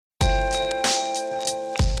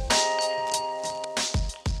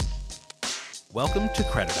Welcome to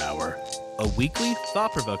Credit Hour, a weekly,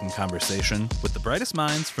 thought-provoking conversation with the brightest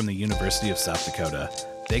minds from the University of South Dakota.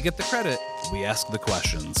 They get the credit, we ask the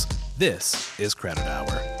questions. This is Credit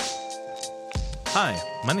Hour. Hi,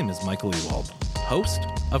 my name is Michael Ewald, host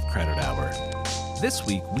of Credit Hour. This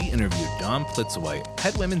week, we interviewed Dawn Plitzowite,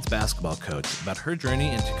 head women's basketball coach, about her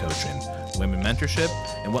journey into coaching, women mentorship,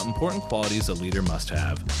 and what important qualities a leader must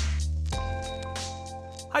have.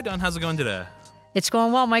 Hi, Dawn. How's it going today? It's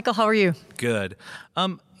going well, Michael. How are you? Good.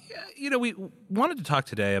 We wanted to talk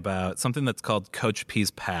today about something that's called Coach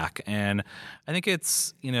P's Pack, and I think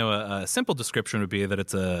it's, a simple description would be that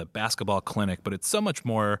it's a basketball clinic, but it's so much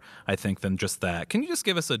more, I think, than just that. Can you just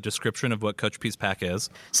give us a description of what Coach P's Pack is?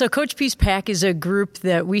 So Coach P's Pack is a group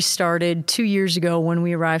that we started 2 years ago when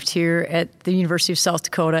we arrived here at the University of South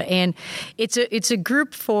Dakota, and it's a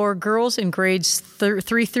group for girls in grades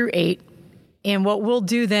 3 through 8. And what we'll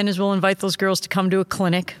do then is we'll invite those girls to come to a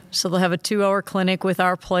clinic. So they'll have a 2-hour clinic with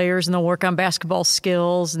our players, and they'll work on basketball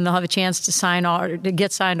skills, and they'll have a chance to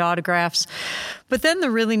get signed autographs. But then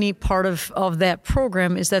the really neat part of that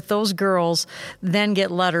program is that those girls then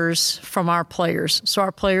get letters from our players. So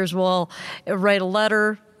our players will write a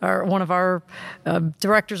letter. One of our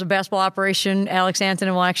directors of basketball operation, Alex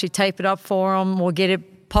Antonin, will actually type it up for them. We'll get it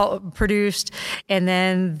produced, and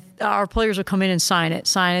then our players will come in and sign it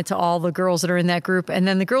to all the girls that are in that group, and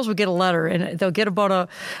then the girls will get a letter, and they'll get about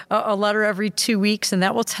a letter every 2 weeks, and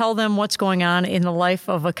that will tell them what's going on in the life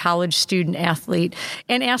of a college student athlete,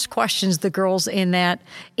 and ask questions the girls in that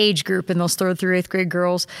age group, and those 3rd through 8th grade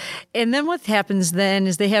girls. And then what happens then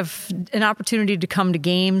is they have an opportunity to come to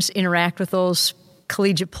games, interact with those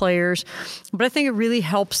collegiate players, but I think it really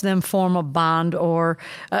helps them form a bond or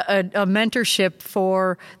a mentorship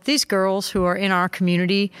for these girls who are in our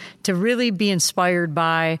community to really be inspired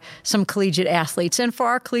by some collegiate athletes, and for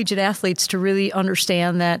our collegiate athletes to really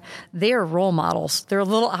understand that they are role models. They're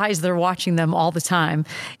little eyes, they're watching them all the time,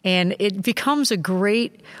 and it becomes a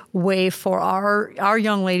great way for our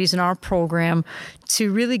young ladies in our program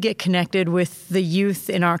to really get connected with the youth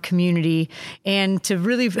in our community and to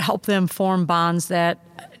really help them form bonds that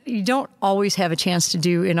you don't always have a chance to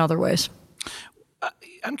do in other ways.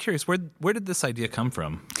 I'm curious, where did this idea come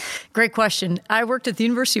from? Great question. I worked at the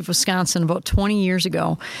University of Wisconsin about 20 years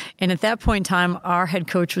ago, and at that point in time, our head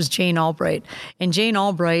coach was Jane Albright. And Jane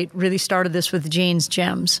Albright really started this with Jane's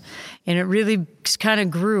Gems, and it really kind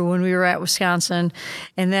of grew when we were at Wisconsin.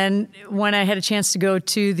 And then when I had a chance to go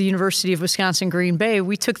to the University of Wisconsin-Green Bay,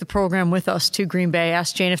 we took the program with us to Green Bay,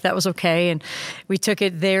 asked Jane if that was okay, and we took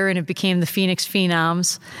it there, and it became the Phoenix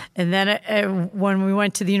Phenoms. And then when we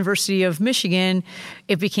went to the University of Michigan,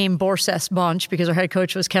 it became Borseth's Bunch because our head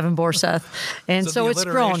coach was Kevin Borseth. And so it's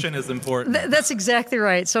grown. The alliteration is important. That's exactly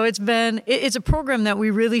right. So it's a program that we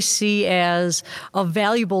really see as a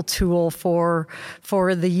valuable tool for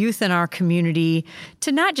the youth in our community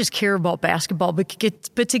to not just care about basketball, but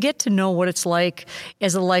to get to know what it's like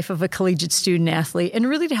as a life of a collegiate student athlete, and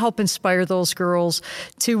really to help inspire those girls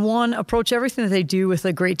to, one, approach everything that they do with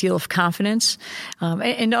a great deal of confidence,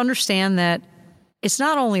 and to understand that it's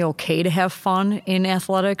not only okay to have fun in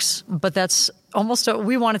athletics, but that's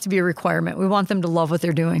we want it to be a requirement. We want them to love what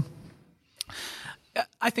they're doing.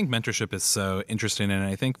 I think mentorship is so interesting, and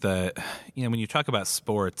I think that when you talk about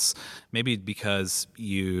sports, maybe because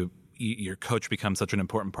your coach becomes such an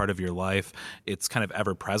important part of your life, it's kind of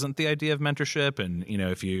ever present, the idea of mentorship. And,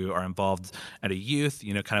 if you are involved at a youth,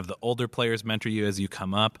 kind of the older players mentor you as you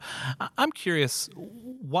come up. I'm curious,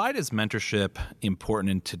 why is mentorship important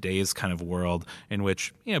in today's kind of world in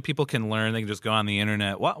which, people can learn, they can just go on the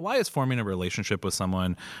internet? Why is forming a relationship with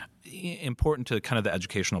someone important to kind of the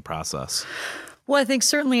educational process? Well, I think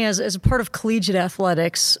certainly as a part of collegiate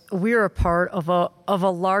athletics, we are a part of a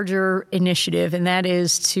larger initiative, and that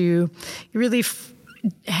is to really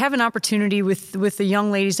have an opportunity with the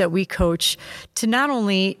young ladies that we coach to not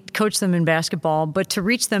only coach them in basketball, but to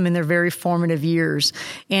reach them in their very formative years,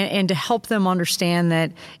 and to help them understand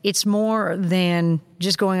that it's more than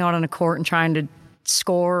just going out on a court and trying to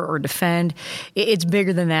score or defend. It's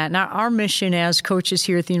bigger than that. Now, our mission as coaches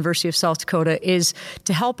here at the University of South Dakota is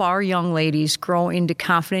to help our young ladies grow into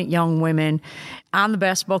confident young women on the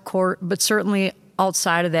basketball court, but certainly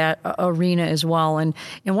outside of that arena as well. And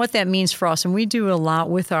what that means for us, and we do a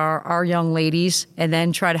lot with our young ladies, and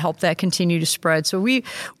then try to help that continue to spread. So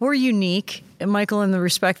we're unique Michael, in the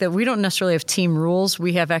respect that we don't necessarily have team rules.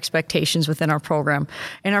 We have expectations within our program.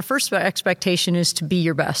 And our first expectation is to be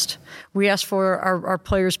your best. We ask for our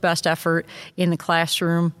players' best effort in the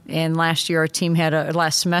classroom. And last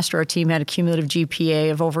semester, our team had a cumulative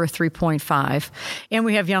GPA of over a 3.5. And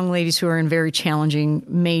we have young ladies who are in very challenging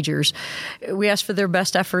majors. We ask for their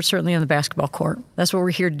best effort, certainly on the basketball court. That's what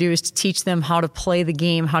we're here to do, is to teach them how to play the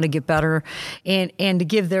game, how to get better, and to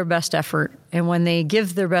give their best effort. And when they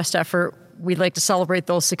give their best effort, we'd like to celebrate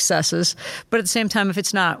those successes. But at the same time, if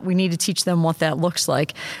it's not, we need to teach them what that looks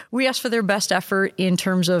like. We ask for their best effort in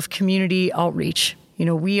terms of community outreach.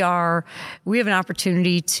 We have an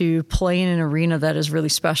opportunity to play in an arena that is really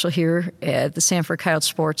special here at the Sanford Coyote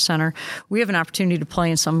Sports Center. We have an opportunity to play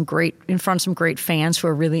in front of some great fans who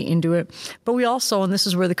are really into it. But we also, and this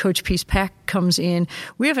is where the Coach Peace Pack comes in,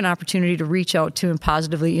 we have an opportunity to reach out to and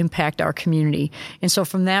positively impact our community. And so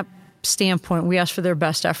from that standpoint, we ask for their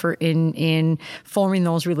best effort in forming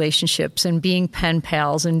those relationships and being pen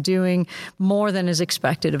pals and doing more than is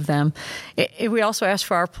expected of them. We also ask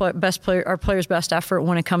for our players' best effort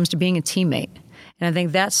when it comes to being a teammate. And I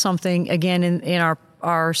think that's something, again, in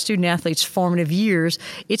our student athletes' formative years,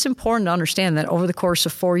 it's important to understand that over the course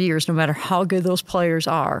of 4 years, no matter how good those players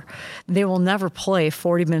are, they will never play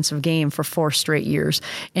 40 minutes of game for 4 straight years.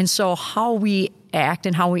 And so how we act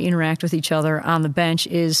and how we interact with each other on the bench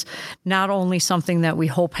is not only something that we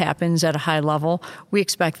hope happens at a high level, we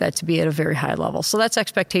expect that to be at a very high level. So that's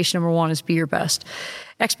expectation number 1, is be your best.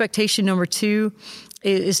 Expectation number 2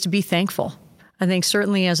 is to be thankful. I think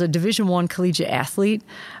certainly as a Division I collegiate athlete,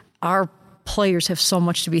 our players have so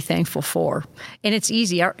much to be thankful for. And it's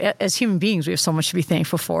easy. As human beings, we have so much to be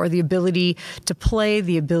thankful for. The ability to play,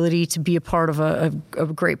 the ability to be a part of a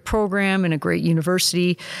great program and a great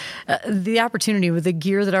university, the opportunity with the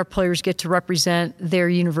gear that our players get to represent their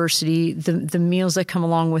university, the meals that come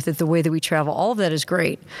along with it, the way that we travel, all of that is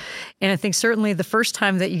great. And I think certainly the first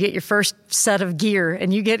time that you get your first set of gear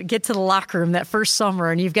and you get to the locker room that first summer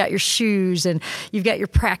and you've got your shoes and you've got your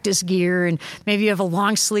practice gear and maybe you have a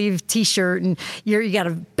long sleeve t-shirt and you got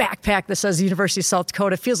a backpack that says the University of South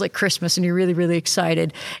Dakota. It feels like Christmas and you're really, really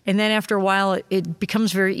excited. And then after a while, it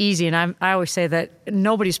becomes very easy. And I always say that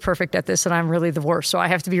nobody's perfect at this and I'm really the worst. So I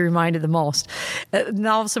have to be reminded the most.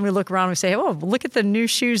 Now all of a sudden we look around and we say, oh, look at the new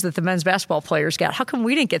shoes that the men's basketball players got. How come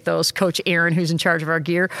we didn't get those, Coach Aaron, who's in charge of our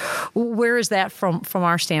gear? Where is that from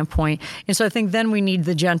our standpoint? And so I think then we need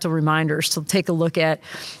the gentle reminders to take a look at,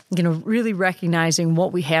 really recognizing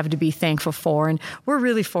what we have to be thankful for. And we're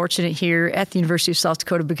really fortunate here at the University of South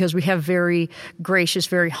Dakota because we have very gracious,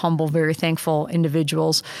 very humble, very thankful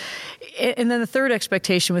individuals. And then the third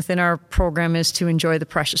expectation within our program is to enjoy the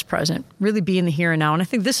precious present, really be in the here and now. And I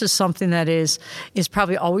think this is something that is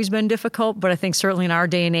probably always been difficult, but I think certainly in our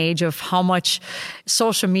day and age of how much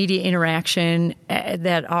social media interaction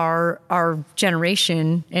that our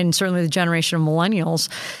generation, and certainly the generation of millennials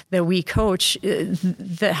that we coach,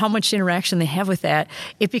 that how much interaction they have with that,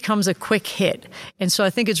 it becomes a quick hit. And so I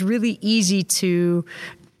think it's really easy to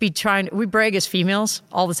we brag as females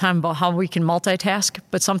all the time about how we can multitask,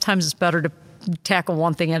 but sometimes it's better to tackle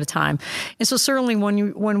one thing at a time. And so certainly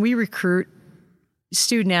when we recruit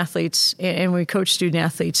student athletes and we coach student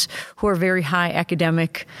athletes who are very high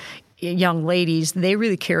academic young ladies, they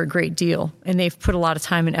really care a great deal and they've put a lot of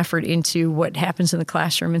time and effort into what happens in the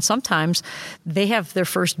classroom. And sometimes they have their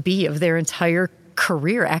first B of their entire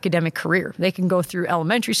academic career. They can go through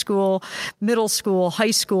elementary school, middle school,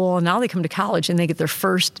 high school, and now they come to college and they get their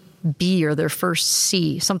first B or their first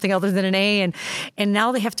C, something other than an A. And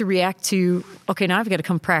now they have to react to, okay, now I've got to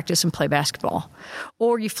come practice and play basketball.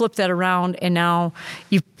 Or you flip that around and now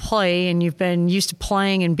you play and you've been used to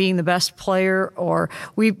playing and being the best player, or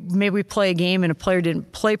maybe we play a game and a player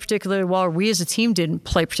didn't play particularly well, or we as a team didn't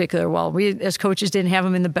play particularly well. We as coaches didn't have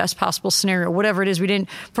them in the best possible scenario, whatever it is. We didn't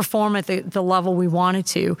perform at the level we wanted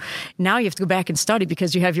to. Now you have to go back and study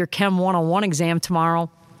because you have your Chem 101 exam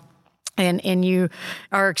tomorrow. And you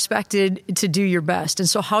are expected to do your best. And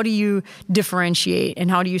so how do you differentiate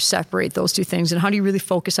and how do you separate those two things? And how do you really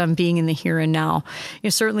focus on being in the here and now?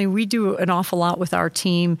 Certainly we do an awful lot with our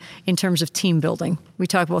team in terms of team building. We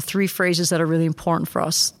talk about 3 phrases that are really important for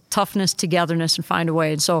us: toughness, togetherness, and find a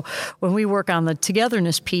way. And so when we work on the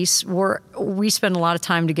togetherness piece, we spend a lot of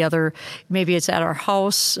time together. Maybe it's at our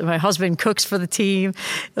house. My husband cooks for the team,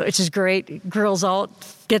 which is great. Grills out.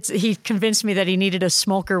 He convinced me that he needed a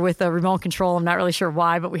smoker with a remote control. I'm not really sure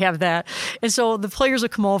why, but we have that. And so the players will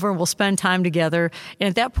come over and we'll spend time together. And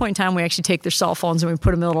at that point in time, we actually take their cell phones and we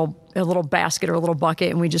put them in a little basket or a little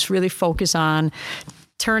bucket, and we just really focus on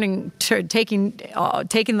taking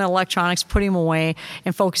the electronics, putting them away,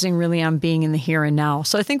 and focusing really on being in the here and now.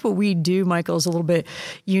 So I think what we do, Michael, is a little bit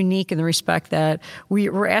unique in the respect that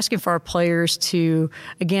we're asking for our players to,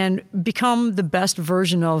 again, become the best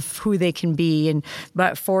version of who they can be,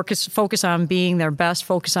 but focus on being their best,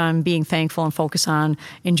 focus on being thankful, and focus on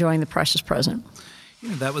enjoying the precious present.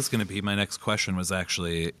 That was going to be my next question. Was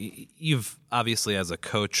actually, you've obviously, as a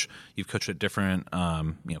coach, you've coached at different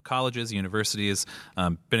colleges, universities,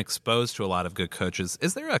 been exposed to a lot of good coaches.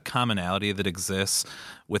 Is there a commonality that exists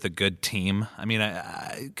with a good team? I mean,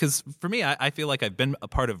 because for me, I feel like I've been a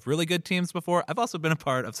part of really good teams before. I've also been a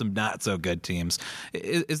part of some not so good teams.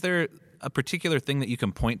 Is there a particular thing that you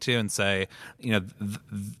can point to and say,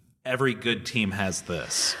 every good team has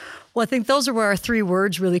this? Well, I think those are where our 3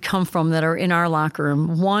 words really come from that are in our locker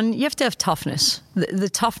room. One, you have to have toughness, the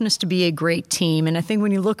toughness to be a great team. And I think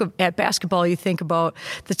when you look at basketball, you think about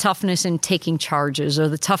the toughness in taking charges, or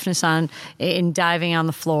the toughness in diving on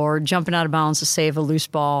the floor, jumping out of bounds to save a loose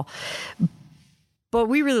ball. But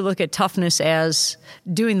we really look at toughness as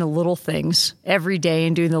doing the little things every day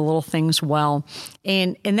and doing the little things well.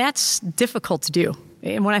 And that's difficult to do.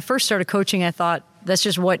 And when I first started coaching, I thought, that's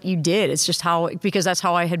just what you did. It's just because that's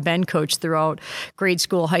how I had been coached throughout grade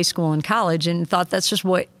school, high school, and college, and thought that's just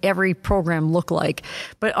what every program looked like.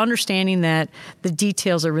 But understanding that the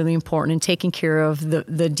details are really important and taking care of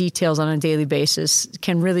the details on a daily basis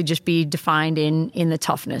can really just be defined in the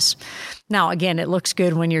toughness. Now, again, it looks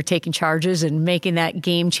good when you're taking charges and making that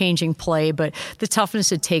game-changing play, but the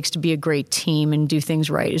toughness it takes to be a great team and do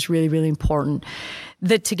things right is really, really important.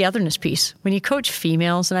 The togetherness piece. When you coach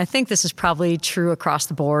females, and I think this is probably true across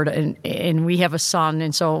the board, and we have a son,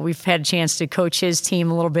 and so we've had a chance to coach his team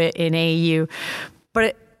a little bit in AAU.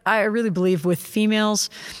 But I really believe with females,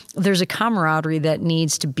 there's a camaraderie that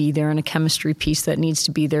needs to be there and a chemistry piece that needs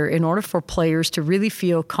to be there in order for players to really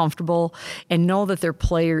feel comfortable and know that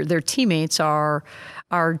their teammates are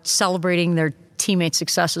celebrating their teammates'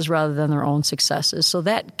 successes rather than their own successes. So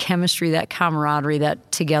that chemistry, that camaraderie,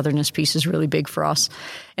 that togetherness piece is really big for us.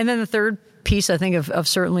 And then the third piece, I think, of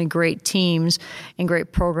certainly great teams and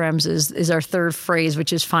great programs is our third phrase,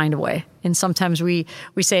 which is find a way. And sometimes we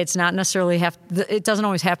say it's not necessarily it doesn't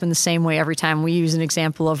always happen the same way every time. We use an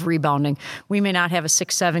example of rebounding. We may not have a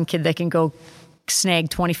 6'7" kid that can go snag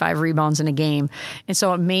 25 rebounds in a game. And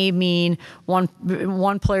so it may mean one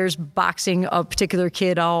player's boxing a particular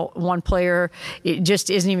kid out. One player just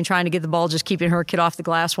isn't even trying to get the ball, just keeping her kid off the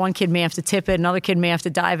glass. One kid may have to tip it. Another kid may have to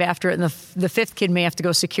dive after it. And the fifth kid may have to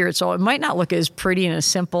go secure it. So it might not look as pretty and as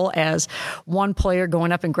simple as one player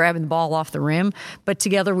going up and grabbing the ball off the rim. But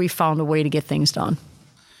together we found a way to get things done.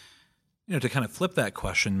 To kind of flip that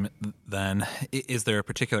question then, is there a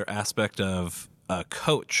particular aspect of a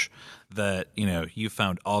coach that, you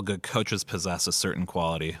found all good coaches possess a certain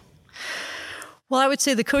quality? Well, I would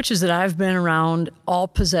say the coaches that I've been around all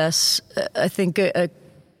possess, I think,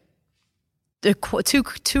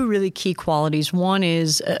 two really key qualities. One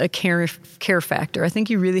is a care factor. I think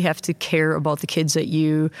you really have to care about the kids that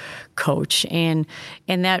you coach, and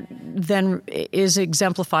that then is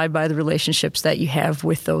exemplified by the relationships that you have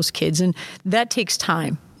with those kids, and that takes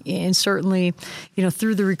time. And certainly,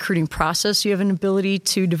 through the recruiting process, you have an ability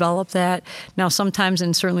to develop that. Now, sometimes,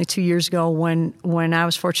 and certainly 2 years ago when I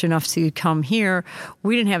was fortunate enough to come here,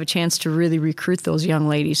 we didn't have a chance to really recruit those young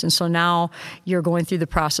ladies. And so now you're going through the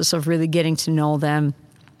process of really getting to know them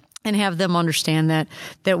and have them understand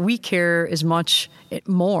that we care as much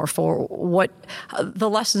more for what the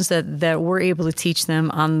lessons that we're able to teach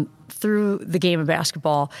them through the game of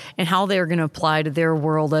basketball and how they're going to apply to their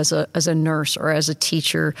world as a nurse or as a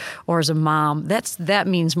teacher or as a mom. That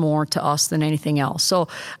means more to us than anything else. So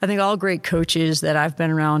I think all great coaches that I've been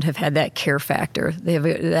around have had that care factor. They have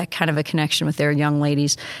that kind of a connection with their young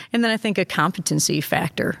ladies. And then I think a competency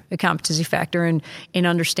factor in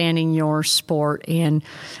understanding your sport and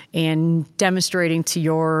demonstrating to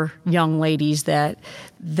your young ladies that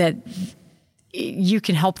you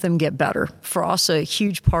can help them get better. For us, a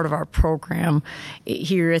huge part of our program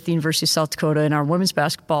here at the University of South Dakota and our women's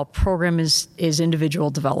basketball program is individual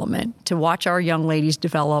development, to watch our young ladies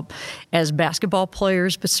develop as basketball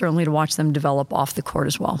players, but certainly to watch them develop off the court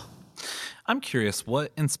as well. I'm curious,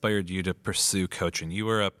 what inspired you to pursue coaching? You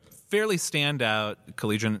were a fairly standout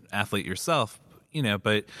collegiate athlete yourself,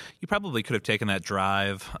 but you probably could have taken that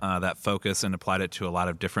drive, that focus, and applied it to a lot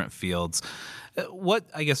of different fields. What,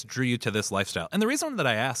 I guess, drew you to this lifestyle? And the reason that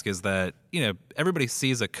I ask is that, everybody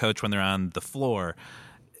sees a coach when they're on the floor.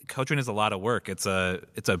 Coaching is a lot of work. It's a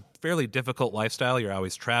fairly difficult lifestyle. You're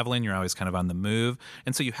always traveling. You're always kind of on the move.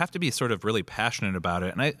 And so you have to be sort of really passionate about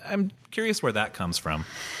it. And I'm curious where that comes from.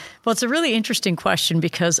 Well, it's a really interesting question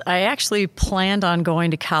because I actually planned on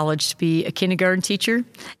going to college to be a kindergarten teacher.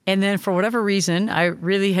 And then for whatever reason, I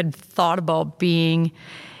really had thought about being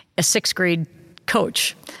a sixth grade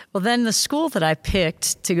coach. Well, then the school that I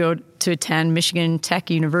picked to go to attend, Michigan Tech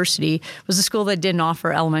University, was a school that didn't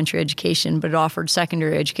offer elementary education, but it offered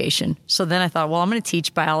secondary education. So then I thought, well, I'm going to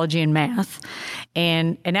teach biology and math.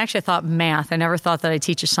 And actually I thought math. I never thought that I'd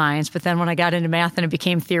teach a science. But then when I got into math and it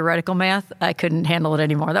became theoretical math, I couldn't handle it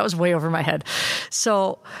anymore. That was way over my head.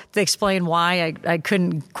 So to explain why, I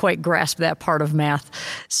couldn't quite grasp that part of math.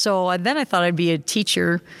 So then I thought I'd be a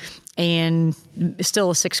teacher and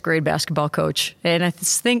still a sixth grade basketball coach. And I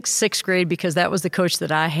think sixth grade because that was the coach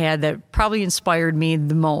that I had that probably inspired me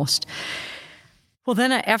the most. Well,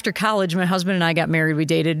 then after college, my husband and I got married. We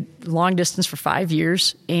dated long distance for 5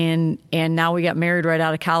 years, and now we got married right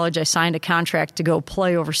out of college. I signed a contract to go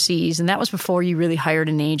play overseas, and that was before you really hired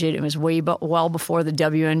an agent. It was well before the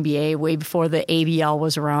WNBA, way before the ABL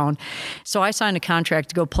was around. So I signed a contract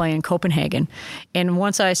to go play in Copenhagen. And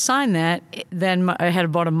once I signed that, then I had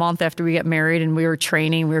about a month after we got married, and we were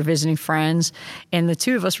training, we were visiting friends, and the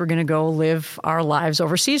two of us were going to go live our lives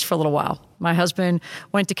overseas for a little while. My husband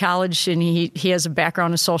went to college, and he has a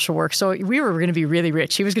background in social work. So we were going to be really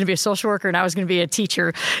rich. He was going to be a social worker, and I was going to be a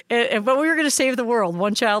teacher. But we were going to save the world,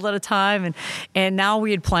 one child at a time. And now we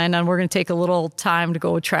had planned on we're going to take a little time to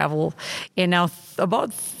go travel. And now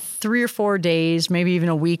about 3 or 4 days, maybe even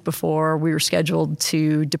a week before we were scheduled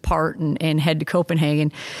to depart and head to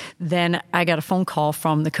Copenhagen, then I got a phone call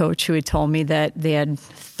from the coach who had told me that they had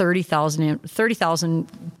 30,000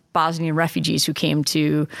 Bosnian refugees who came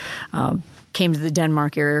to the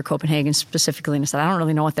Denmark area, Copenhagen specifically, and I said, I don't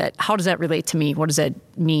really know how does that relate to me? What does that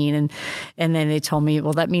mean? And then they told me,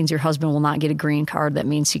 well, that means your husband will not get a green card. That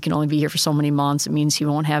means he can only be here for so many months. It means he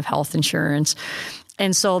won't have health insurance.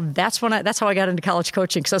 And so that's how I got into college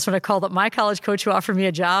coaching, because that's when I called up my college coach who offered me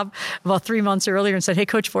a job about 3 months earlier and said, hey,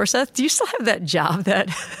 Coach Forseth, do you still have that job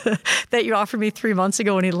that you offered me 3 months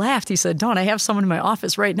ago? And he laughed. He said, Dawn, I have someone in my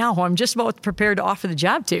office right now who I'm just about prepared to offer the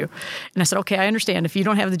job to. And I said, okay, I understand. If you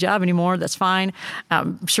don't have the job anymore, that's fine.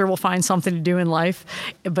 I'm sure we'll find something to do in life.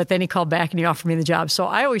 But then he called back and he offered me the job. So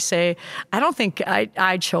I always say, I don't think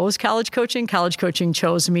I chose college coaching. College coaching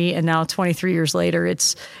chose me. And now 23 years later,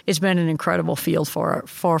 it's been an incredible field for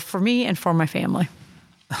me and for my family.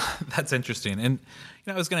 That's interesting. And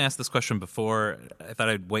I was going to ask this question before. I thought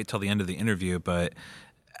I'd wait till the end of the interview, but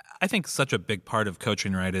I think such a big part of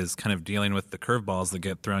coaching, right, is kind of dealing with the curveballs that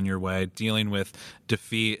get thrown your way, dealing with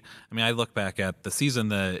defeat. I mean, I look back at the season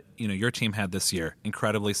that, your team had this year,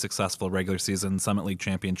 incredibly successful regular season, Summit League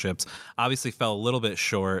championships, obviously fell a little bit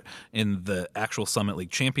short in the actual Summit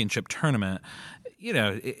League championship tournament.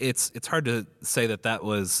 It's hard to say that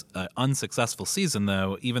was an unsuccessful season,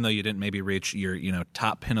 though, even though you didn't maybe reach your,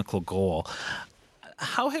 top pinnacle goal.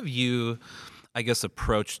 How have you, I guess,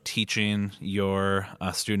 approached teaching your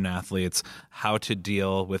student athletes how to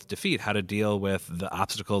deal with defeat, how to deal with the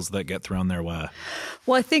obstacles that get thrown their way?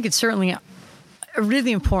 Well, I think it's certainly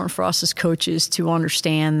really important for us as coaches to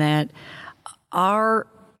understand that our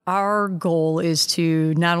goal is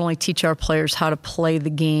to not only teach our players how to play the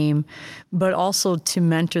game, but also to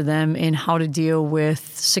mentor them in how to deal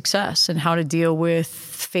with success and how to deal with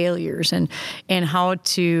failures and how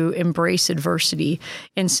to embrace adversity.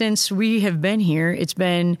 And since we have been here, it's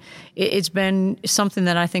been something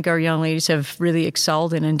that I think our young ladies have really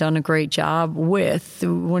excelled in and done a great job with.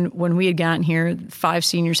 When we had gotten here, 5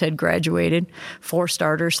 seniors had graduated, 4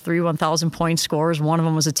 starters, 3 1,000-point scorers. One of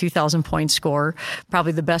them was a 2,000-point scorer,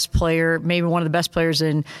 probably the best player, maybe one of the best players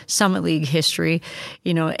in Summit League history.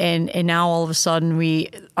 And now all of a sudden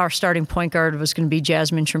our starting point guard was going to be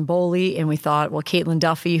Jasmine Trimboli, and we thought, well, Caitlin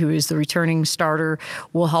Duffy, who is the returning starter,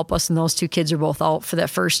 will help us, and those 2 kids are both out for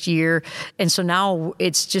that first year. And so now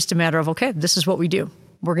it's just a matter of, okay, this is what we do.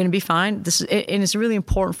 We're going to be fine. And it's really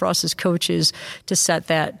important for us as coaches to set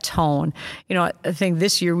that tone. I think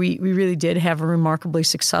this year we really did have a remarkably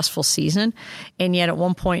successful season, and yet at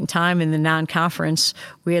one point in time in the non-conference,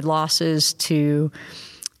 we had losses to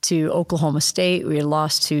Oklahoma State, we had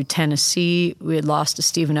lost to Tennessee, we had lost to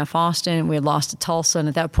Stephen F. Austin, we had lost to Tulsa, and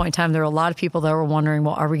at that point in time, there were a lot of people that were wondering,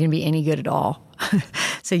 well, are we going to be any good at all?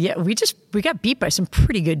 So yeah, we got beat by some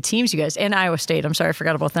pretty good teams, you guys, and Iowa State. I'm sorry, I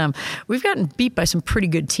forgot about them. We've gotten beat by some pretty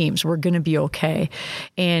good teams. We're going to be okay.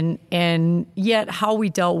 And yet how we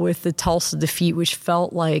dealt with the Tulsa defeat, which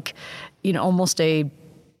felt like, almost a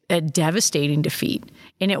a devastating defeat.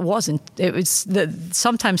 And it wasn't. It was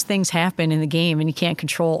sometimes things happen in the game and you can't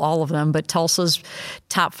control all of them. But Tulsa's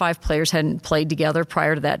top 5 players hadn't played together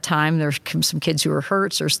prior to that time. There's some kids who were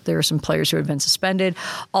hurt. There are some players who had been suspended.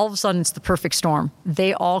 All of a sudden, it's the perfect storm.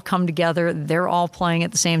 They all come together. They're all playing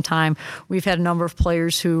at the same time. We've had a number of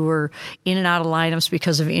players who were in and out of lineups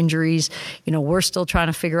because of injuries. We're still trying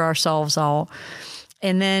to figure ourselves out.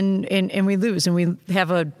 And then and we lose, and we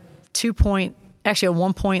have a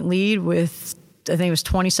 1-point lead with, I think it was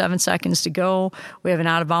 27 seconds to go. We have an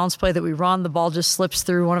out-of-bounds play that we run. The ball just slips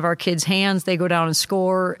through one of our kids' hands. They go down and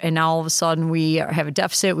score, and now all of a sudden we have a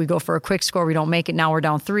deficit. We go for a quick score. We don't make it. Now we're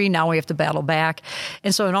down 3. Now we have to battle back.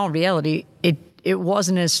 And so in all reality, it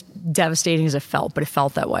wasn't as devastating as it felt, but it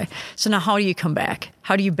felt that way. So now how do you come back?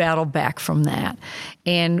 How do you battle back from that?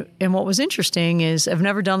 And what was interesting is I've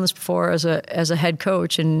never done this before as a head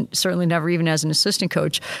coach, and certainly never even as an assistant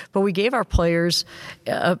coach, but we gave our players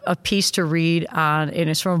a piece to read on, and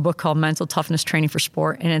it's from a book called Mental Toughness Training for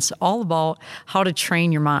Sport, and it's all about how to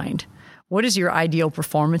train your mind. What is your ideal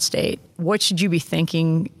performance state? What should you be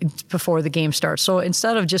thinking before the game starts? So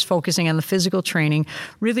instead of just focusing on the physical training,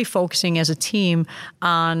 really focusing as a team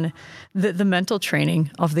on the mental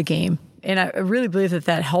training of the game. And I really believe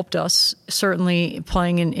that helped us, certainly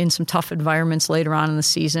playing in some tough environments later on in the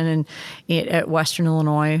season, and at Western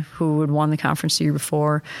Illinois, who had won the conference the year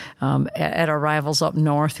before, at our rivals up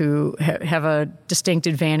north, who have a distinct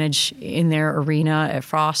advantage in their arena at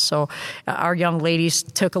Frost. So our young ladies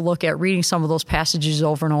took a look at reading some of those passages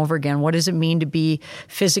over and over again. What does it mean to be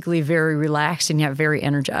physically very relaxed and yet very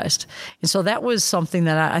energized? And so that was something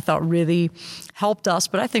that I thought really helped us,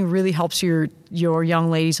 but I think really helps your young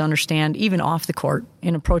ladies understand, even off the court,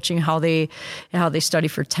 in approaching how they study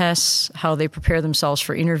for tests, how they prepare themselves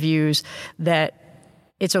for interviews, that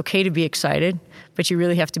it's okay to be excited, but you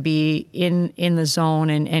really have to be in the zone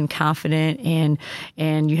and confident,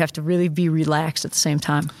 and you have to really be relaxed at the same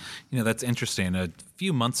time. That's interesting. A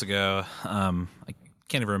few months ago, I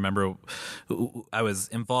can't even remember, I was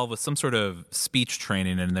involved with some sort of speech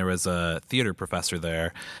training, and there was a theater professor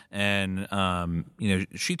there, and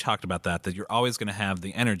she talked about that you're always going to have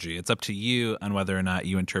the energy. It's up to you on whether or not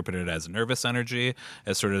you interpret it as nervous energy,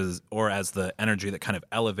 or as the energy that kind of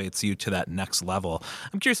elevates you to that next level.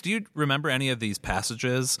 I'm curious, do you remember any of these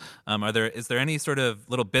passages? Is there any sort of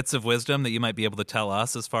little bits of wisdom that you might be able to tell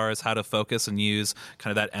us as far as how to focus and use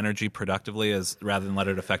kind of that energy productively, rather than let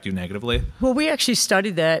it affect you negatively? Well, we actually studied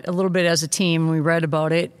that a little bit as a team. We read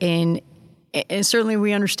about it, and certainly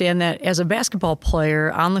we understand that as a basketball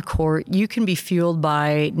player on the court, you can be fueled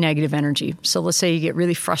by negative energy. So let's say you get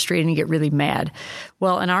really frustrated and you get really mad.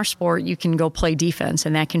 Well, in our sport, you can go play defense,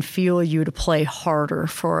 and that can fuel you to play harder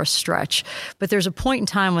for a stretch. But there's a point in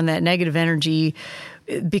time when that negative energy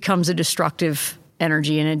becomes a destructive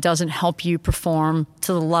energy, and it doesn't help you perform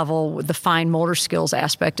to the level with the fine motor skills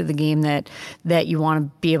aspect of the game that you want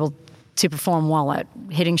to be able to perform well at,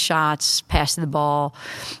 hitting shots, passing the ball.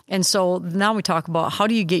 And so now we talk about how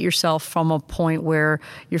do you get yourself from a point where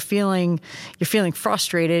you're feeling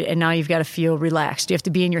frustrated, and now you've got to feel relaxed. You have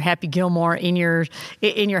to be in your Happy Gilmore, in your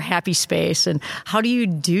happy space. And how do you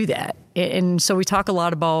do that? And so we talk a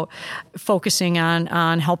lot about focusing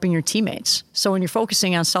on helping your teammates. So when you're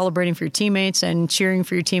focusing on celebrating for your teammates and cheering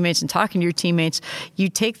for your teammates and talking to your teammates, you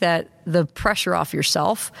take the pressure off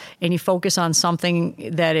yourself, and you focus on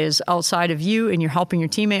something that is outside of you, and you're helping your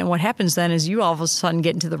teammate. And what happens then is you all of a sudden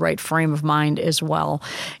get into the right frame of mind as well.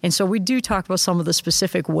 And so we do talk about some of the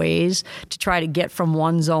specific ways to try to get from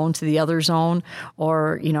one zone to the other zone,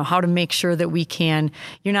 or how to make sure that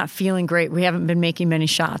you're not feeling great. We haven't been making many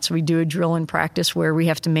shots. We do a drill in practice where we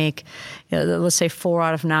have to make, let's say 4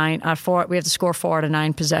 out of 9. We have to score 4 out of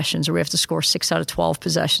 9 possessions, or we have to score 6 out of 12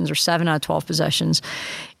 possessions, or 7 out of 12 possessions.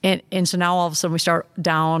 And so now all of a sudden we start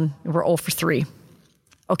down, we're 0 for 3.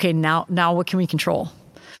 Okay, now what can we control?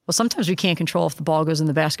 Well, sometimes we can't control if the ball goes in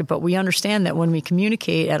the basket, but we understand that when we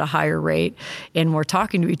communicate at a higher rate and we're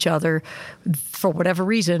talking to each other, for whatever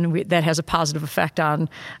reason, that has a positive effect on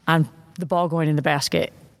the ball going in the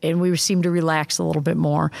basket. And we seem to relax a little bit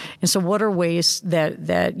more. And so what are ways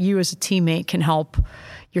that you as a teammate can help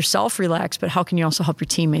yourself relax, but how can you also help your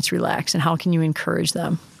teammates relax, and how can you encourage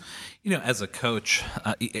them? As a coach,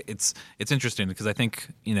 it's interesting because I think,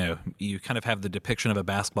 you kind of have the depiction of a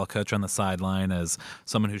basketball coach on the sideline as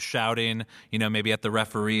someone who's shouting, maybe at the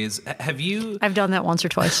referees. I've done that once or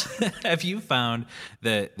twice. Have you found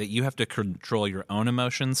that you have to control your own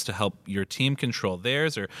emotions to help your team control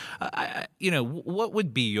theirs? Or, what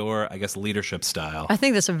would be your, I guess, leadership style? I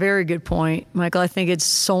think that's a very good point, Michael. I think it's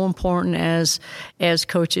so important as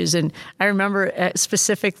coaches. And I remember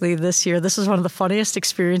specifically this year, this is one of the funniest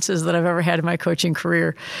experiences that I've ever had in my coaching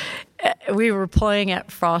career. We were playing at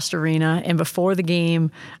Frost Arena, and before the game,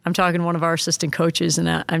 I'm talking to one of our assistant coaches,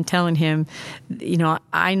 and I'm telling him,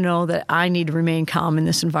 I know that I need to remain calm in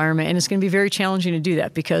this environment, and it's going to be very challenging to do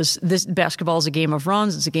that because this basketball is a game of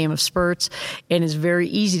runs, it's a game of spurts, and it's very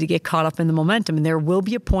easy to get caught up in the momentum. And there will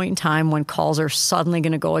be a point in time when calls are suddenly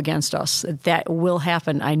going to go against us. That will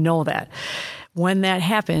happen. I know that. When that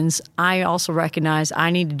happens, I also recognize I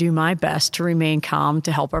need to do my best to remain calm,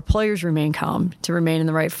 to help our players remain calm, to remain in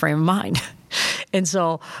the right frame of mind. And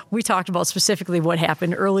so we talked about specifically what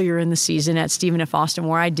happened earlier in the season at Stephen F. Austin,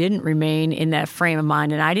 where I didn't remain in that frame of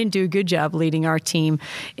mind, and I didn't do a good job leading our team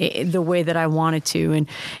the way that I wanted to and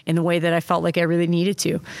in the way that I felt like I really needed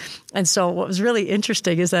to. And so what was really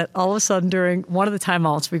interesting is that all of a sudden during one of the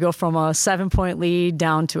timeouts, we go from a 7-point lead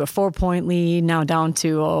down to a 4-point lead, now down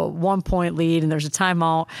to a 1-point lead, and there's a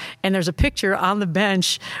timeout. And there's a picture on the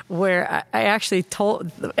bench where I actually told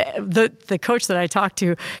the coach that I talked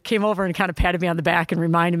to came over and kind of patted me on the back and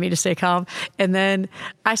reminded me to stay calm. And then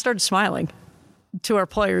I started smiling to our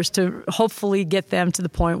players to hopefully get them to the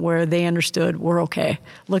point where they understood we're okay.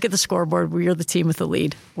 Look at the scoreboard. We're the team with the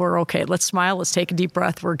lead. We're okay. Let's smile. Let's take a deep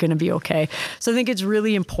breath. We're going to be okay. So I think it's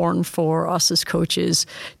really important for us as coaches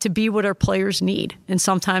to be what our players need. And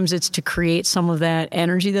sometimes it's to create some of that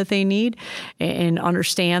energy that they need and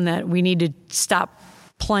understand that we need to stop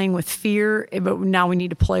playing with fear, but now we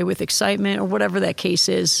need to play with excitement or whatever that case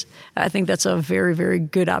is. I think that's a very, very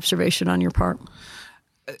good observation on your part.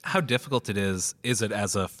 How difficult is it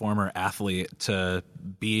as a former athlete to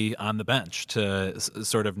be on the bench, to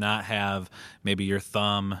sort of not have maybe your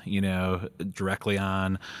thumb, directly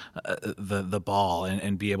on the ball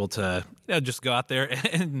and be able to, just go out there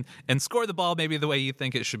and score the ball maybe the way you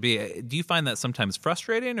think it should be? Do you find that sometimes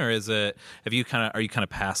frustrating, or are you kind of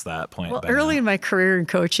past that point? Well, early in my career in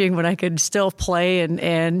coaching, when I could still play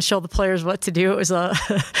and show the players what to do, it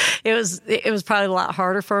was probably a lot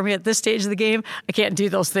harder for me at this stage of the game. I can't do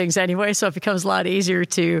those things anyway, so it becomes a lot easier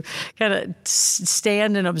to kind of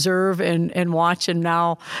stand and observe and watch. And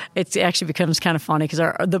now it actually becomes kind of funny because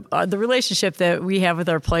the relationship that we have with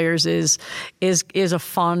our players is a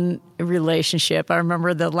fun relationship. I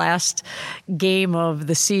remember the last game of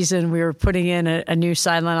the season, we were putting in a new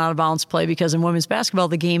sideline out of bounds play because in women's basketball,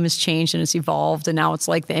 the game has changed and it's evolved. And now it's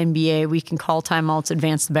like the NBA. We can call timeouts,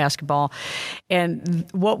 advance the basketball. And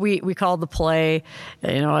what we called the play,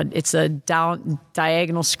 it's a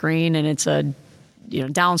diagonal screen and it's a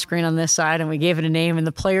down screen on this side, and we gave it a name, and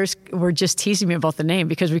the players were just teasing me about the name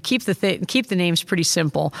because we keep the names pretty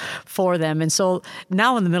simple for them. And so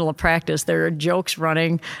now in the middle of practice, there are jokes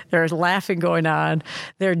running, there's laughing going on,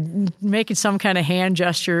 they're making some kind of hand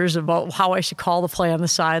gestures about how I should call the play on the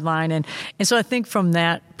sideline. And so I think from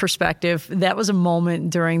that perspective, that was a moment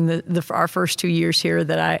during our first 2 years here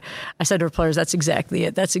that I said to our players, that's exactly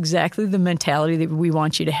it. That's exactly the mentality that we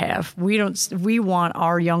want you to have. We want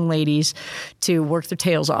our young ladies to work their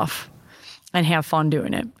tails off and have fun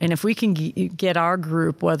doing it. And if we can get our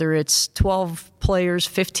group, whether it's 12 players,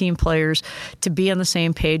 15 players, to be on the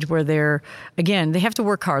same page where they have to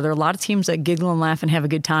work hard. There are a lot of teams that giggle and laugh and have a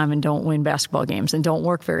good time and don't win basketball games and don't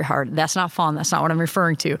work very hard. That's not fun. That's not what I'm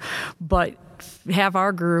referring to. But have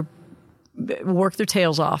our group work their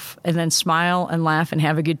tails off and then smile and laugh and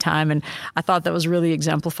have a good time. And I thought that was really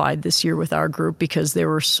exemplified this year with our group because there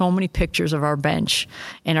were so many pictures of our bench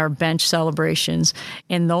and our bench celebrations.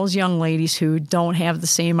 And those young ladies who don't have the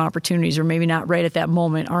same opportunities or maybe not right at that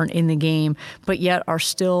moment aren't in the game, but yet are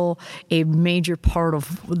still a major part of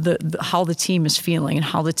how the team is feeling and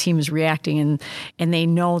how the team is reacting. And they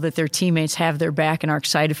know that their teammates have their back and are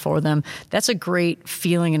excited for them. That's a great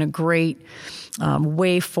feeling and a great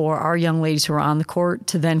way for our young ladies who are on the court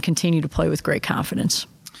to then continue to play with great confidence.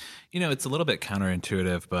 It's a little bit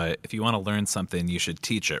counterintuitive, but if you want to learn something, you should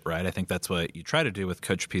teach it, right? I think that's what you try to do with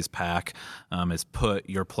Coach P's Pack, is put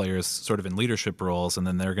your players sort of in leadership roles, and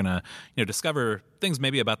then they're going to, discover things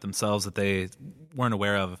maybe about themselves that they weren't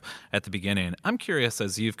aware of at the beginning. I'm curious,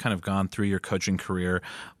 as you've kind of gone through your coaching career,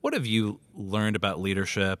 what have you learned about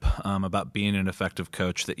leadership, about being an effective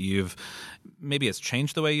coach that maybe has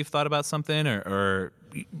changed the way you've thought about something or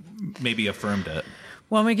maybe affirmed it?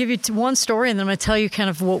 Well, I'm going to give you one story, and then I'm going to tell you kind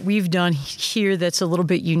of what we've done here that's a little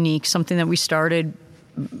bit unique, something that we started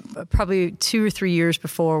probably 2 or 3 years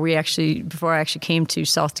before I actually came to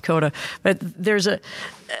South Dakota. But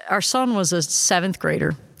our son was a 7th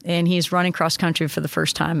grader, and he's running cross country for the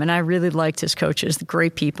first time. And I really liked his coaches, the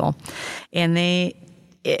great people. And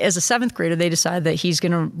as a 7th grader, they decided that he's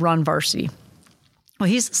going to run varsity. Well,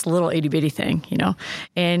 he's this little itty bitty thing,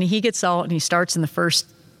 and he gets out and he starts in the first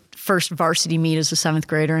varsity meet as a 7th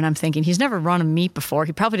grader, and I'm thinking, he's never run a meet before.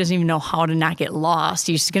 He probably doesn't even know how to not get lost.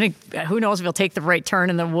 Who knows if he'll take the right turn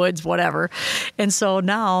in the woods, whatever. And so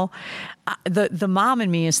now the mom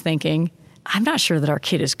in me is thinking, I'm not sure that our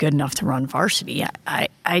kid is good enough to run varsity. I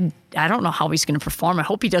don't know how he's going to perform. I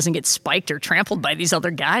hope he doesn't get spiked or trampled by these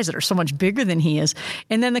other guys that are so much bigger than he is.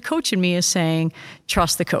 And then the coach in me is saying,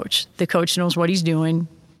 trust the coach. The coach knows what he's doing.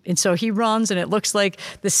 And so he runs, and it looks like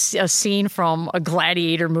a scene from a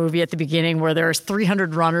Gladiator movie at the beginning where there's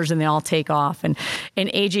 300 runners and they all take off. And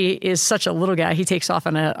AJ is such a little guy. He takes off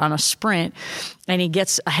on a sprint, and he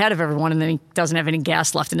gets ahead of everyone, and then he doesn't have any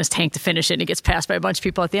gas left in his tank to finish it, and he gets passed by a bunch of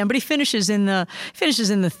people at the end. But he finishes in the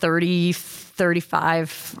 30,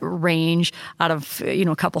 35 range out of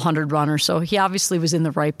a couple hundred runners. So he obviously was in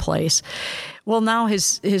the right place. Well, now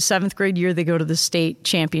his 7th grade year, they go to the state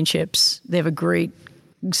championships. They have a great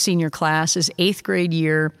senior class. His 8th grade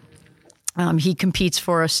year, he competes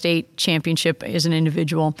for a state championship as an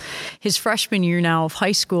individual. His freshman year now of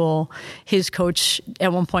high school, his coach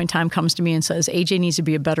at one point in time comes to me and says, AJ needs to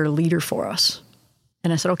be a better leader for us.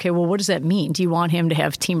 And I said, okay, well, what does that mean? Do you want him to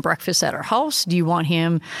have team breakfast at our house? Do you want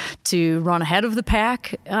him to run ahead of the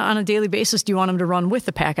pack on a daily basis? Do you want him to run with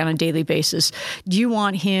the pack on a daily basis? Do you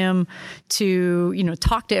want him to,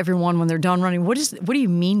 talk to everyone when they're done running? What do you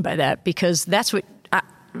mean by that? Because that's what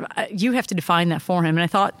you have to define that for him. And I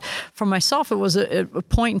thought for myself, it was a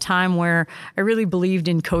point in time where I really believed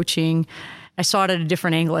in coaching. I saw it at a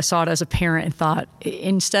different angle. I saw it as a parent and thought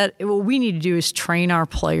instead, what we need to do is train our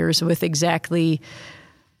players with exactly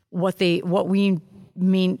what we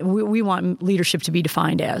mean. We want leadership to be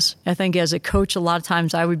defined as. I think as a coach, a lot of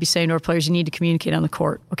times I would be saying to our players, you need to communicate on the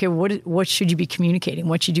court. Okay, what should you be communicating?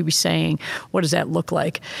 What should you be saying? What does that look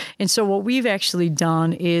like? And so what we've actually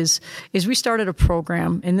done is we started a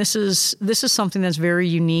program, and this is something that's very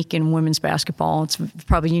unique in women's basketball. It's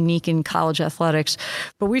probably unique in college athletics,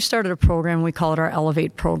 but we've started a program. We call it our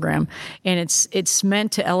Elevate program, and it's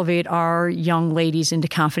meant to elevate our young ladies into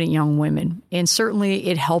confident young women. And certainly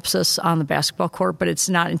it helps us on the basketball court, but it's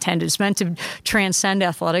not intended. It's meant to transcend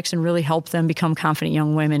athletics and really help them become confident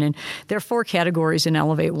young women. And there are 4 categories in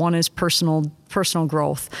Elevate. One is personal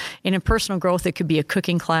growth. And in personal growth, it could be a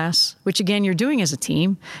cooking class, which again, you're doing as a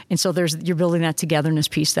team. And so you're building that togetherness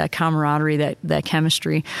piece, that camaraderie, that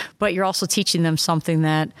chemistry. But you're also teaching them something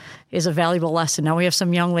that is a valuable lesson. Now, we have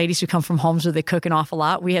some young ladies who come from homes where they cook an awful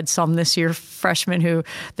lot. We had some this year, freshmen, who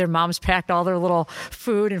their moms packed all their little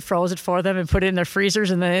food and froze it for them and put it in their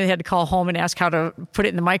freezers, and then they had to call home and ask how to put it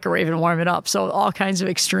in the microwave and warm it up. So all kinds of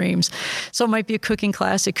extremes. So it might be a cooking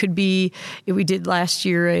class. It could be, we did last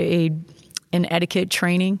year an etiquette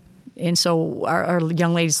training. And so our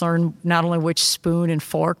young ladies learn not only which spoon and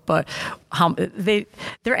fork, but how they're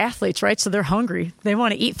athletes, right? So they're hungry. They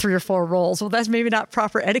want to eat 3 or 4 rolls. Well, that's maybe not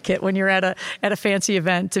proper etiquette when you're at a fancy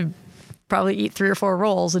event to probably eat 3 or 4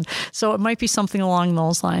 rolls. And so it might be something along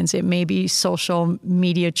those lines. It may be social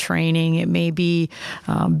media training. It may be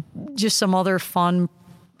just some other fun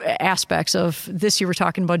aspects of this year. We're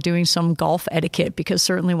talking about doing some golf etiquette, because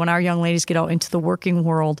certainly when our young ladies get out into the working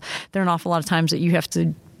world, there are an awful lot of times that you have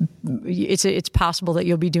to it's possible that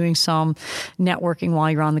you'll be doing some networking while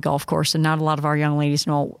you're on the golf course, and not a lot of our young ladies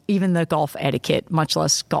know even the golf etiquette, much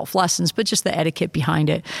less golf lessons, but just the etiquette behind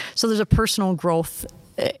it. So there's a personal growth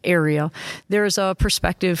area. There's a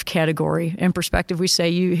perspective category. In perspective, we say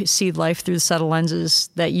you see life through the set of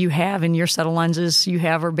lenses that you have, and your set of lenses you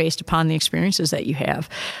have are based upon the experiences that you have.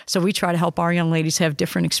 So we try to help our young ladies have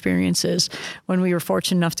different experiences. When we were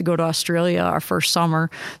fortunate enough to go to Australia our first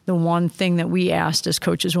summer, the one thing that we asked as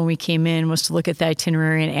coaches when we came in was to look at the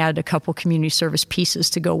itinerary and add a couple community service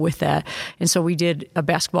pieces to go with that. And so we did a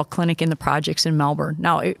basketball clinic in the projects in Melbourne.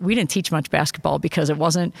 Now, we didn't teach much basketball because it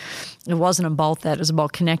wasn't about that. It was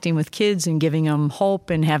about connecting with kids and giving them hope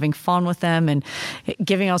and having fun with them and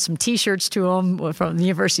giving out some T-shirts to them from the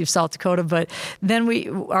University of South Dakota. But then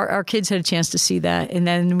our kids had a chance to see that. And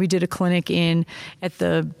then we did a clinic at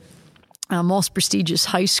the most prestigious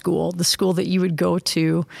high school, the school that you would go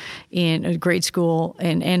to in a grade school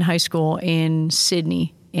and high school in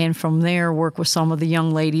Sydney. and from there work with some of the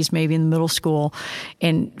young ladies, maybe in the middle school.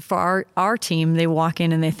 And for our team, they walk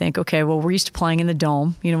in and they think, okay, well, we're used to playing in the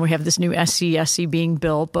Dome. You know, we have this new SC being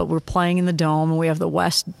built, but we're playing in the Dome, and we have the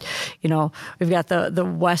West, you know, we've got the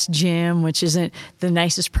West Gym, which isn't the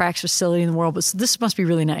nicest practice facility in the world, but this must be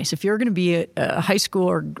really nice. If you're going to be a high school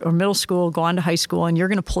or middle school, go on to high school, and you're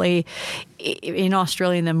going to play in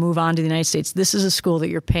Australia and then move on to the United States, this is a school that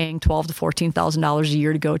you're paying $12,000 to $14,000 a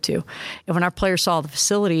year to go to. And when our players saw the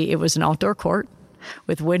facility, it was an outdoor court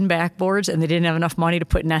with wooden backboards, and they didn't have enough money to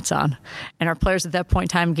put nets on. And our players at that point in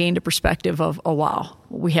time gained a perspective of, oh, wow,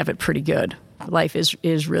 we have it pretty good. Life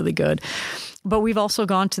is really good. But we've also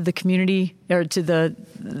gone to the community, or to the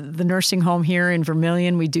nursing home here in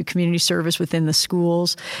Vermilion. We do community service within the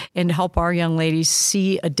schools and to help our young ladies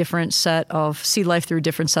see life through a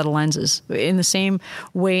different set of lenses. In the same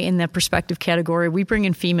way, in that perspective category, we bring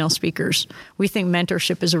in female speakers. We think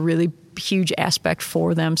mentorship is a really huge aspect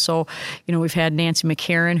for them. So, you know, we've had Nancy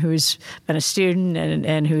McCarron, who's been a student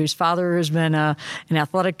and whose father has been an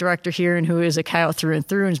athletic director here, and who is a Coyote through and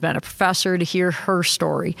through, and has been a professor, to hear her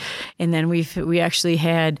story. And then we actually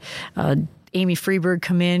had Amy Freeberg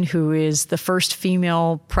come in, who is the first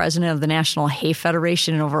female president of the National Hay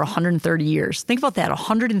Federation in over 130 years. Think about that,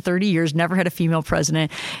 130 years, never had a female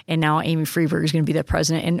president, and now Amy Freeberg is going to be that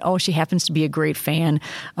president. And she happens to be a great fan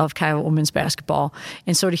of Kiowa women's basketball.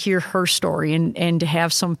 And so to hear her story and to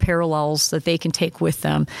have some parallels that they can take with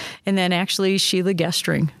them. And then actually Sheila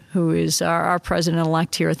Gestring, who is our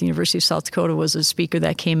president-elect here at the University of South Dakota, was a speaker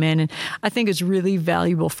that came in. And I think it's really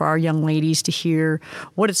valuable for our young ladies to hear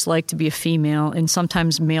what it's like to be a female in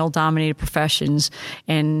sometimes male-dominated professions,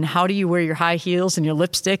 and how do you wear your high heels and your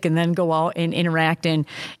lipstick and then go out and interact,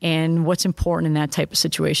 and what's important in that type of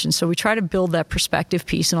situation. So we try to build that perspective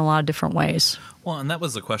piece in a lot of different ways. Well, and that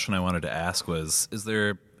was the question I wanted to ask was, is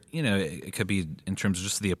there, you know, it could be in terms of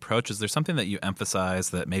just the approach. Is there something that you emphasize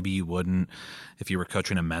that maybe you wouldn't if you were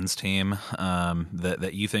coaching a men's team,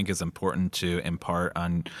 that you think is important to impart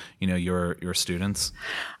on, you know, your students?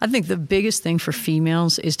 I think the biggest thing for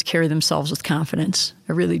females is to carry themselves with confidence.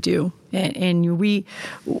 I really do. And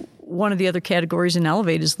one of the other categories in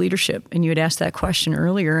Elevate is leadership. And you had asked that question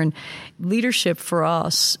earlier. And leadership for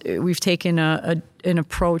us, we've taken an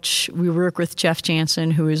approach. We work with Jeff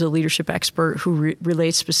Jansen, who is a leadership expert who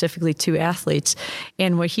relates specifically to athletes.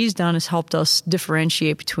 And what he's done is helped us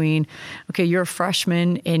differentiate between, okay, you're a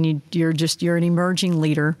freshman and you're an emerging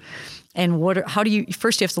leader. And how do you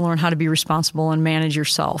first you have to learn how to be responsible and manage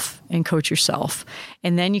yourself and coach yourself.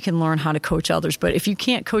 And then you can learn how to coach others. But if you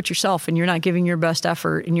can't coach yourself and you're not giving your best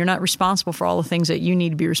effort and you're not responsible for all the things that you need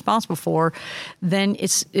to be responsible for, then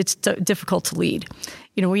it's difficult to lead.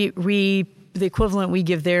 You know, the equivalent we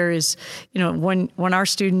give there is, you know, when our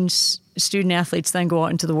student athletes then go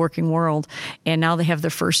out into the working world and now they have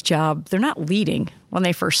their first job, they're not leading when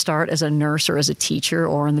they first start as a nurse or as a teacher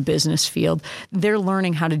or in the business field. They're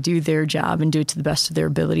learning how to do their job and do it to the best of their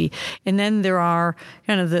ability. And then there are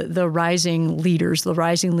kind of the rising leaders. The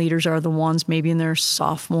rising leaders are the ones maybe in their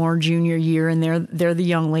sophomore, junior year, and they're the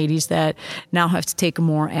young ladies that now have to take a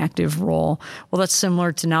more active role. Well, that's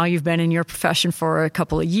similar to now you've been in your profession for a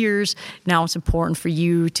couple of years. Now it's important for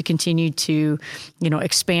you to continue to, you know,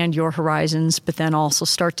 expand your horizons, but then also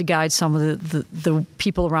start to guide some of the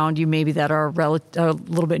people around you maybe that are a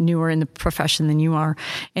little bit newer in the profession than you are.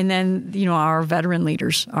 And then, you know, our veteran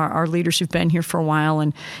leaders, our leaders who've been here for a while,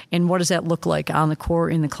 and what does that look like on the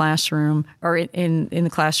court, in the classroom, or in the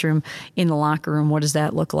classroom, in the locker room? What does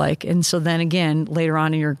that look like? And so then again, later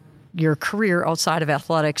on in your career outside of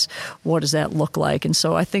athletics, what does that look like? And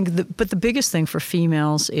so I think but the biggest thing for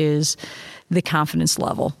females is the confidence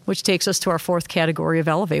level, which takes us to our fourth category of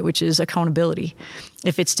Elevate, which is accountability.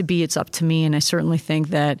 If it's to be, it's up to me. And I certainly think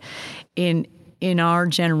that in our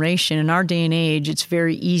generation, in our day and age, it's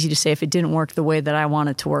very easy to say if it didn't work the way that I want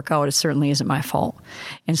it to work out, it certainly isn't my fault.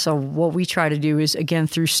 And so what we try to do is, again,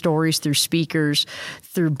 through stories, through speakers,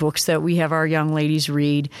 through books that we have our young ladies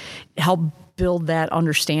read, help build that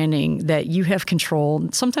understanding that you have control.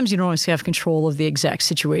 Sometimes you don't always have control of the exact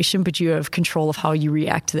situation, but you have control of how you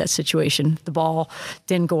react to that situation. The ball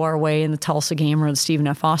didn't go our way in the Tulsa game or the Stephen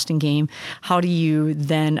F. Austin game. How do you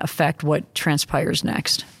then affect what transpires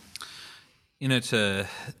next? You know, to,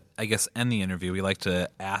 I guess, end the interview, we like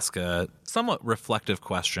to ask a somewhat reflective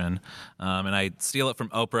question, and I steal it from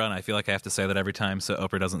Oprah, and I feel like I have to say that every time so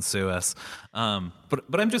Oprah doesn't sue us.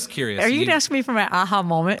 But I'm just curious. Are you going to ask me for my aha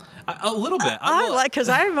moment? A little bit. Because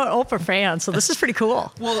I'm an Oprah fan, so this is pretty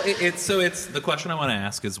cool. Well, it's the question I want to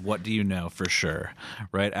ask is, what do you know for sure,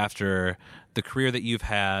 right? After the career that you've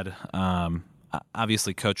had,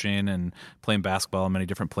 obviously coaching and playing basketball in many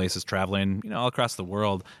different places, traveling, all across the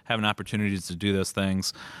world, having opportunities to do those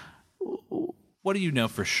things. What do you know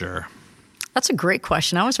for sure? That's a great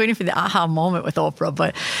question. I was waiting for the aha moment with Oprah,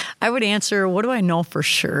 but I would answer, what do I know for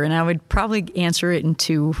sure? And I would probably answer it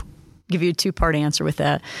give you a two-part answer with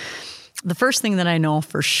that. The first thing that I know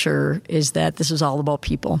for sure is that this is all about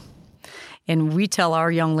people. And we tell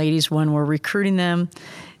our young ladies when we're recruiting them,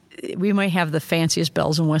 we might have the fanciest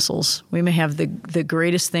bells and whistles. We may have the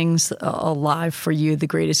greatest things alive for you, the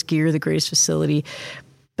greatest gear, the greatest facility.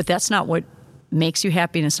 But that's not what makes you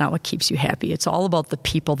happy, and it's not what keeps you happy. It's all about the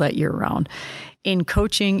people that you're around. In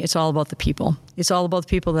coaching, it's all about the people. It's all about the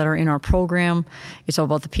people that are in our program. It's all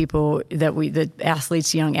about the people the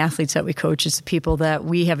athletes, young athletes that we coach. It's the people that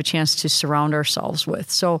we have a chance to surround ourselves with.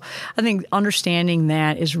 So I think understanding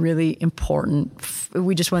that is really important.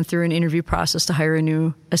 We just went through an interview process to hire a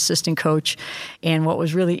new assistant coach. And what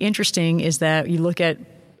was really interesting is that you look at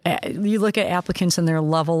applicants and their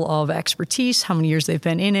level of expertise, how many years they've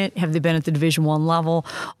been in it, have they been at the Division I level,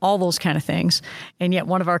 all those kind of things. And yet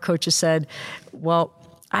one of our coaches said, well,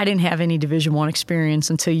 I didn't have any Division I experience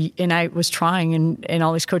and I was trying and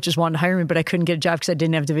all these coaches wanted to hire me, but I couldn't get a job because I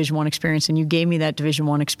didn't have Division I experience. And you gave me that Division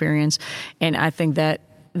I experience. And I think that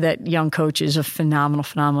young coach is a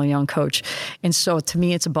phenomenal young coach. And so to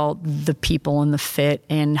me, it's about the people and the fit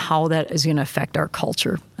and how that is going to affect our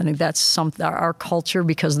culture. I think that's our culture,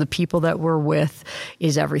 because the people that we're with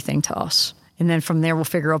is everything to us. And then from there, we'll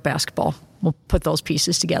figure out basketball. We'll put those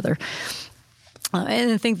pieces together.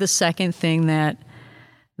 And I think the second thing that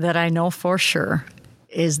I know for sure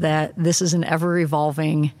is that this is an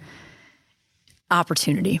ever-evolving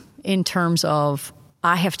opportunity in terms of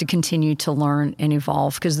I have to continue to learn and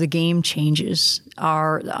evolve because the game changes.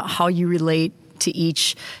 How you relate to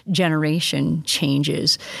each generation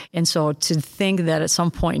changes. And so to think that at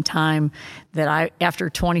some point in time that after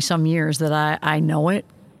 20 some years that I know it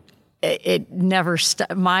never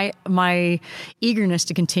my eagerness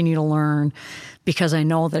to continue to learn because I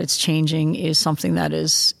know that it's changing is something that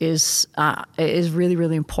is really,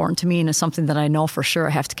 really important to me, and is something that I know for sure I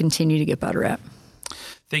have to continue to get better at.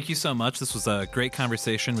 Thank you so much. This was a great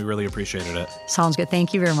conversation. We really appreciated it. Sounds good.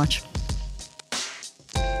 Thank you very much.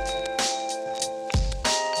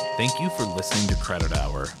 Thank you for listening to Credit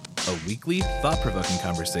Hour, a weekly, thought-provoking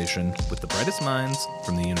conversation with the brightest minds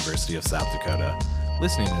from the University of South Dakota.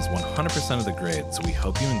 Listening is 100% of the grade, so we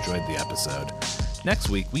hope you enjoyed the episode. Next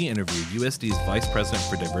week, we interview USD's Vice President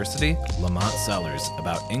for Diversity, Lamont Sellers,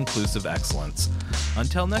 about inclusive excellence.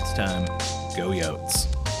 Until next time, go Yotes.